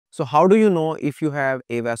So how do you know if you have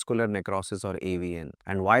avascular necrosis or AVN?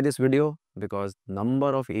 And why this video? Because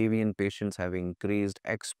number of AVN patients have increased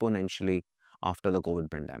exponentially after the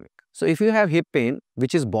COVID pandemic. So if you have hip pain,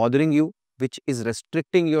 which is bothering you, which is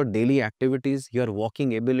restricting your daily activities, your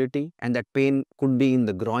walking ability, and that pain could be in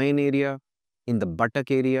the groin area, in the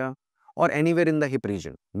buttock area, or anywhere in the hip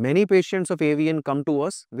region. Many patients of AVN come to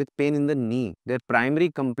us with pain in the knee. Their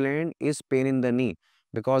primary complaint is pain in the knee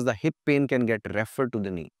because the hip pain can get referred to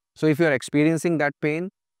the knee. So if you are experiencing that pain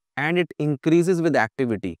and it increases with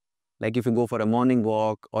activity, like if you go for a morning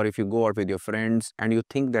walk or if you go out with your friends and you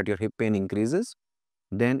think that your hip pain increases,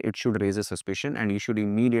 then it should raise a suspicion and you should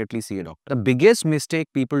immediately see a doctor. The biggest mistake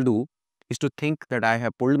people do is to think that I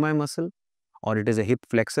have pulled my muscle or it is a hip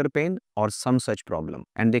flexor pain or some such problem,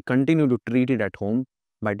 and they continue to treat it at home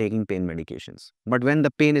by taking pain medications. But when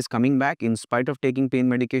the pain is coming back in spite of taking pain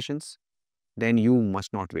medications, then you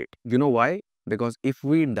must not wait. You know why? Because if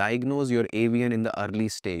we diagnose your AVN in the early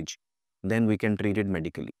stage, then we can treat it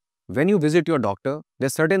medically. When you visit your doctor,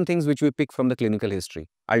 there's certain things which we pick from the clinical history.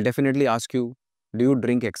 I'll definitely ask you, do you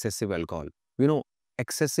drink excessive alcohol? You know,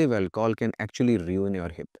 excessive alcohol can actually ruin your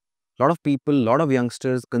hip. A lot of people, a lot of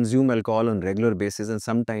youngsters consume alcohol on regular basis and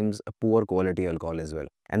sometimes a poor quality alcohol as well.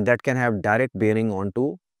 And that can have direct bearing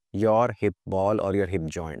onto your hip ball or your hip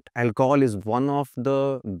joint. Alcohol is one of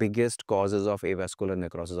the biggest causes of avascular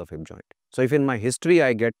necrosis of hip joint. So if in my history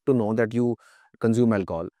I get to know that you consume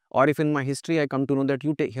alcohol, or if in my history I come to know that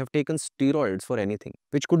you have taken steroids for anything,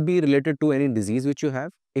 which could be related to any disease which you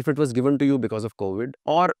have, if it was given to you because of COVID,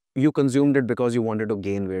 or you consumed it because you wanted to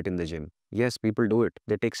gain weight in the gym. Yes, people do it.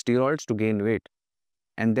 They take steroids to gain weight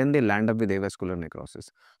and then they land up with avascular necrosis.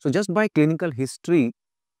 So just by clinical history,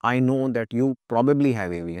 I know that you probably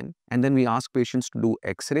have AVN, and then we ask patients to do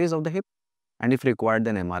x-rays of the hip and if required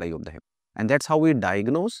then MRI of the hip. And that's how we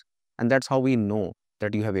diagnose and that's how we know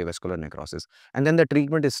that you have avascular necrosis. And then the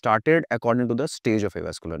treatment is started according to the stage of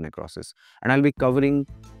avascular necrosis. And I'll be covering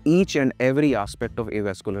each and every aspect of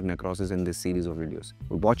avascular necrosis in this series of videos.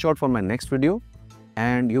 Watch out for my next video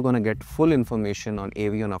and you're going to get full information on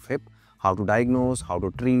AVN of hip, how to diagnose, how to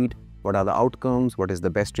treat, what are the outcomes, what is the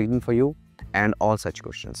best treatment for you, and all such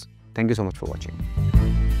questions. Thank you so much for watching.